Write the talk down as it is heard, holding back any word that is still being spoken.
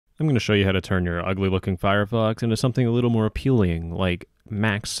I'm going to show you how to turn your ugly looking Firefox into something a little more appealing, like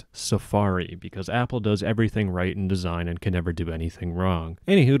Max Safari, because Apple does everything right in design and can never do anything wrong.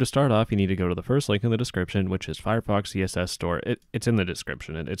 Anywho, to start off, you need to go to the first link in the description, which is Firefox CSS Store. It's in the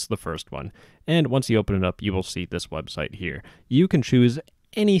description, and it's the first one. And once you open it up, you will see this website here. You can choose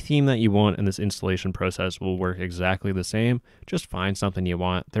any theme that you want, and this installation process will work exactly the same. Just find something you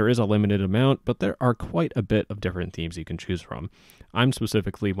want. There is a limited amount, but there are quite a bit of different themes you can choose from. I'm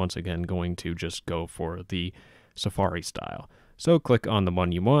specifically, once again, going to just go for the Safari style. So click on the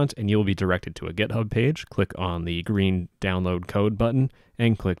one you want, and you'll be directed to a GitHub page. Click on the green download code button,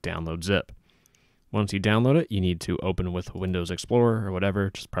 and click download zip. Once you download it, you need to open with Windows Explorer or whatever.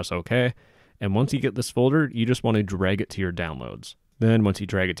 Just press OK. And once you get this folder, you just want to drag it to your downloads. Then once you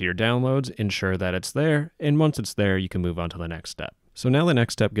drag it to your downloads, ensure that it's there, and once it's there, you can move on to the next step. So now the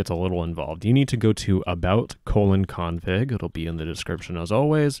next step gets a little involved. You need to go to about:config, it'll be in the description as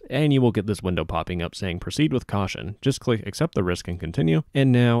always, and you will get this window popping up saying proceed with caution. Just click accept the risk and continue.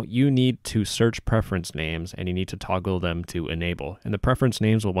 And now you need to search preference names, and you need to toggle them to enable. And the preference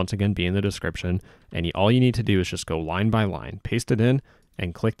names will once again be in the description, and all you need to do is just go line by line, paste it in,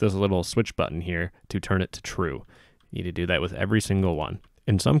 and click this little switch button here to turn it to true. You need to do that with every single one.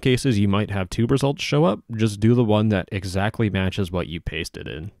 In some cases, you might have two results show up. Just do the one that exactly matches what you pasted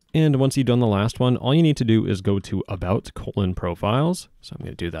in. And once you've done the last one, all you need to do is go to about:profiles. So I'm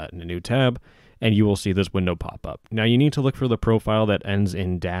going to do that in a new tab, and you will see this window pop up. Now you need to look for the profile that ends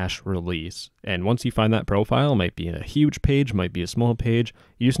in -release. And once you find that profile, it might be a huge page, might be a small page.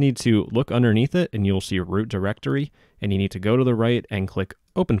 You just need to look underneath it, and you'll see root directory, and you need to go to the right and click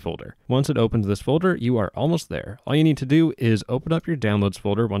Open Folder. Once it opens this folder, you are almost there. All you need to do is open up your downloads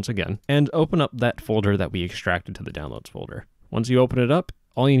folder once again, and open up that folder that we extracted to the downloads folder. Once you open it up,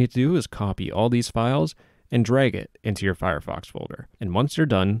 all you need to do is copy all these files and drag it into your Firefox folder. And once you're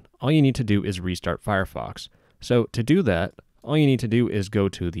done, all you need to do is restart Firefox. So to do that, all you need to do is go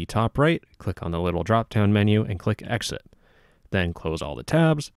to the top right, click on the little drop-down menu, and click Exit. Then close all the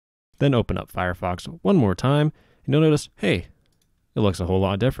tabs, then open up Firefox one more time, and you'll notice, hey, it looks a whole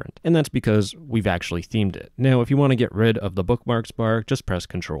lot different. And that's because we've actually themed it. Now, if you want to get rid of the bookmarks bar, just press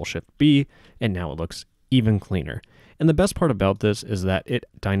Ctrl-Shift-B, and now it looks even cleaner. And the best part about this is that it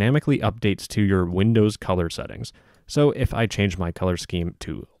dynamically updates to your Windows color settings. So if I change my color scheme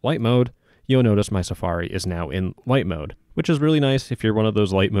to light mode, you'll notice my Safari is now in light mode, which is really nice if you're one of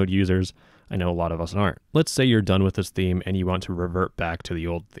those light mode users. I know a lot of us aren't. Let's say you're done with this theme and you want to revert back to the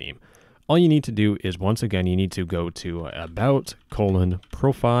old theme. All you need to do is, once again, you need to go to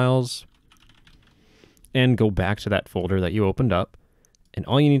about:profiles and go back to that folder that you opened up. And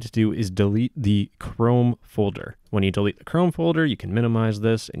all you need to do is delete the Chrome folder. When you delete the Chrome folder, you can minimize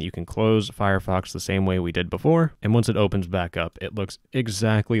this and you can close Firefox the same way we did before. And once it opens back up, it looks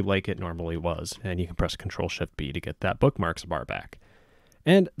exactly like it normally was. And you can press Ctrl-Shift-B to get that bookmarks bar back.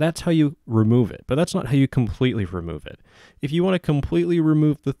 And that's how you remove it, but that's not how you completely remove it. If you want to completely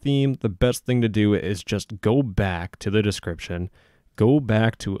remove the theme, the best thing to do is just go back to the description, go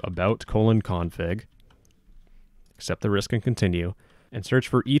back to about:config, accept the risk and continue, and search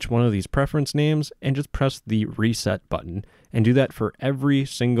for each one of these preference names and just press the reset button and do that for every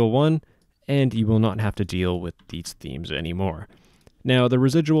single one, and you will not have to deal with these themes anymore. Now, the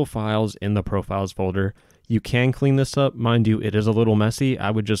residual files in the profiles folder, you can clean this up. Mind you, it is a little messy. I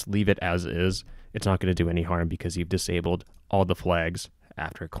would just leave it as is. It's not going to do any harm because you've disabled all the flags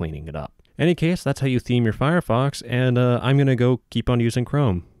after cleaning it up. In any case, that's how you theme your Firefox, and I'm going to go keep on using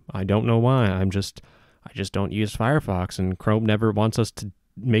Chrome. I don't know why. I just don't use Firefox, and Chrome never wants us to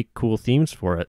make cool themes for it.